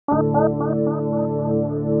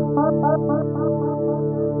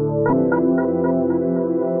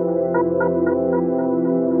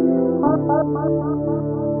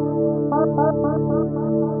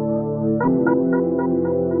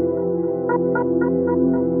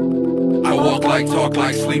I walk like, talk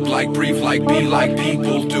like, sleep like, breathe like, be like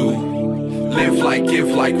people do. Live like, give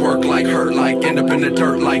like, work like, hurt like, end up in the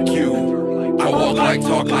dirt like you. I walk like,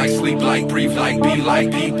 talk like, sleep like, breathe like, be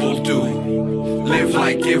like people do. Live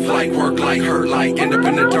like, give like, work like, hurt like, end up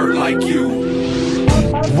in the dirt like you.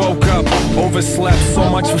 Woke up, overslept, so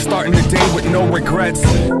much for starting the day with no regrets.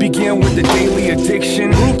 Begin with the daily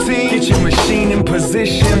addiction routine. Get your machine in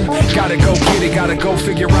position. Gotta go get it, gotta go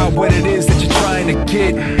figure out what it is that you're trying to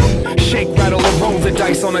get. Shake, rattle, and roll the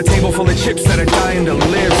dice on a table full of chips that are dying to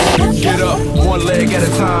live. Get up, one leg at a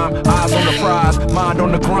time, eyes on the prize, mind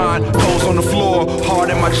on the grind, toes on the floor, heart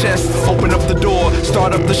in my chest. Open up the door,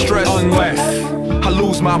 start up the stress. Unless I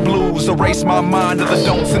lose my blues, erase my mind of the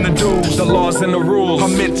don'ts and the do's, the laws and the rules are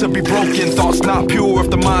meant to be broken, thoughts not pure if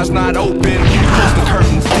the mind's not open. Close the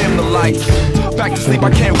curtains, dim the lights, back to sleep,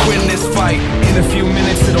 I can't win this fight. In a few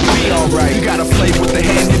minutes it'll be alright. You gotta play with the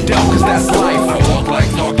hand you dealt, cause that's life. I walk like,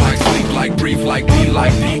 talk like, sleep like, breathe like, be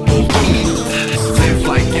like people do. Live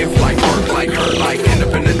like, give like, work like, hurt like, end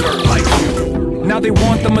up in the dirt like you. Now they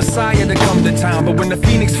want the Messiah to come to town, but when the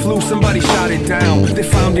Phoenix flew, somebody shot it down. They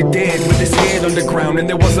found it dead with his head underground, and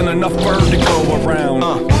there wasn't enough bird to go around.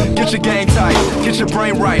 Get your game tight, get your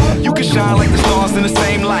brain right. You can shine like the stars in the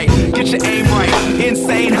same light. Get your aim right,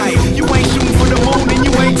 insane height. You ain't shooting for the moon and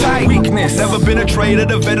you ain't tight. Weakness, never been a traitor,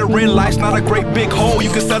 the veteran. Life's not a great big hole you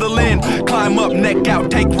can settle in. Climb up, neck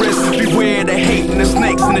out, take risks. Beware the hate and the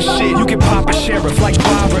snakes and the shit. You can pop a sheriff like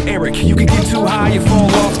Bob or Eric. You can get too high, you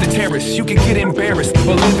fall off the terrace. You can get embarrassed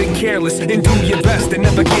or live it careless and do your best and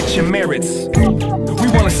never get your merits. We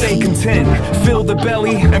wanna stay content, fill the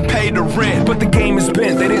belly and pay the rent. But the game is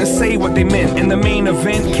bent, they didn't say what they meant, and the main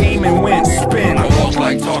event came and went. Spin. I walk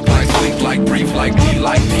like, talk like, sleep like, breathe like, be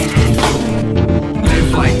like people do.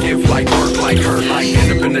 Live like, give like, work like, hurt like,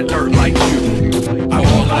 end up in the dirt like you. I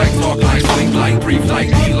walk like, talk like, sleep like, breathe like,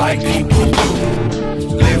 be like people do.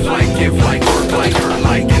 Live like, give like, work like, hurt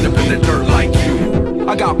like, end up in the dirt like you.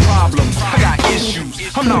 I got problems, I got issues.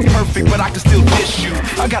 I'm not perfect, but I can still dish you.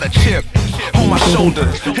 I got a chip on my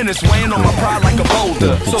shoulder, and it's weighing on my pride like a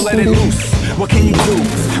boulder. So let it loose, what can you do?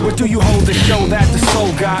 What do you hold to show that the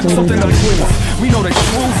soul got something to prove? We know the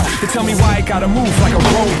truth, to tell me why it gotta move like a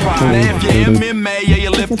robot. Now if you're MMA, yeah,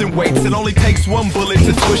 you're lifting weights. It only takes one bullet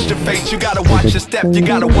to twist your face. You gotta watch your step, you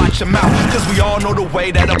gotta watch your mouth, cause we all know the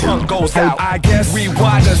way that a punk goes out. I guess we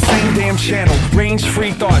watch the same damn channel.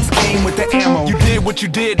 Range-free thoughts came with the ammo. You did what you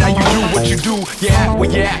did, now you do what you do. You act where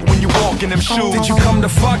you act when you walk in them shoes. Did you come to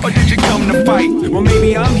fuck, or did you come to fight? Well,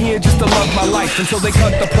 maybe I'm here just to love my life until they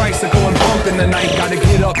cut the price of going bump in the night. Gotta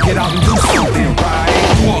get up, get out and do something right.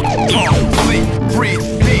 Walk, talk, sleep, breathe,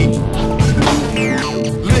 be.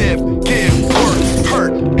 Live, give, work,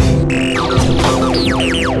 hurt.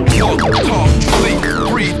 Walk, talk, sleep,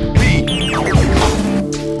 breathe, be.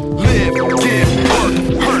 Live, give, work,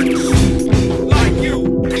 hurt. Like you,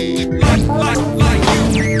 like you, like you,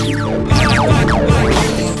 like you, like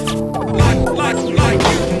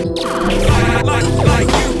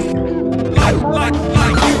you,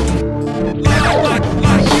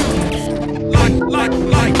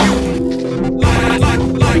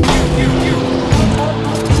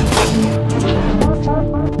 like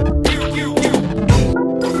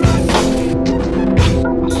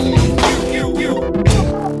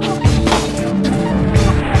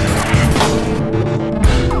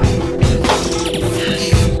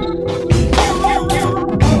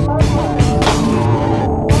like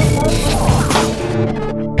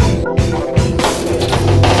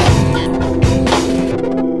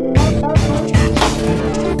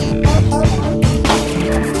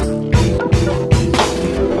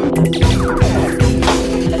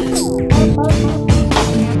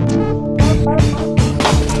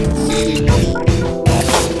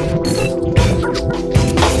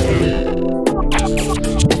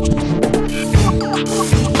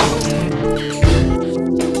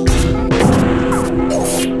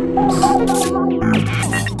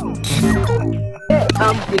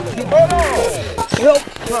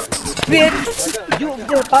Bitch, you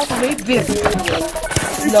get off me, bitch.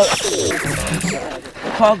 No.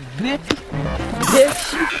 Fuck, bitch. Bitch.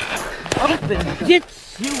 I'm finna get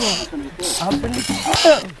you on. I'm finna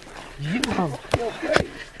kill you on.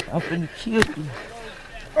 I'm finna kill you.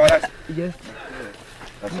 Oh, that's... Yes.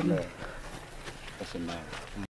 That's a man. That's a man.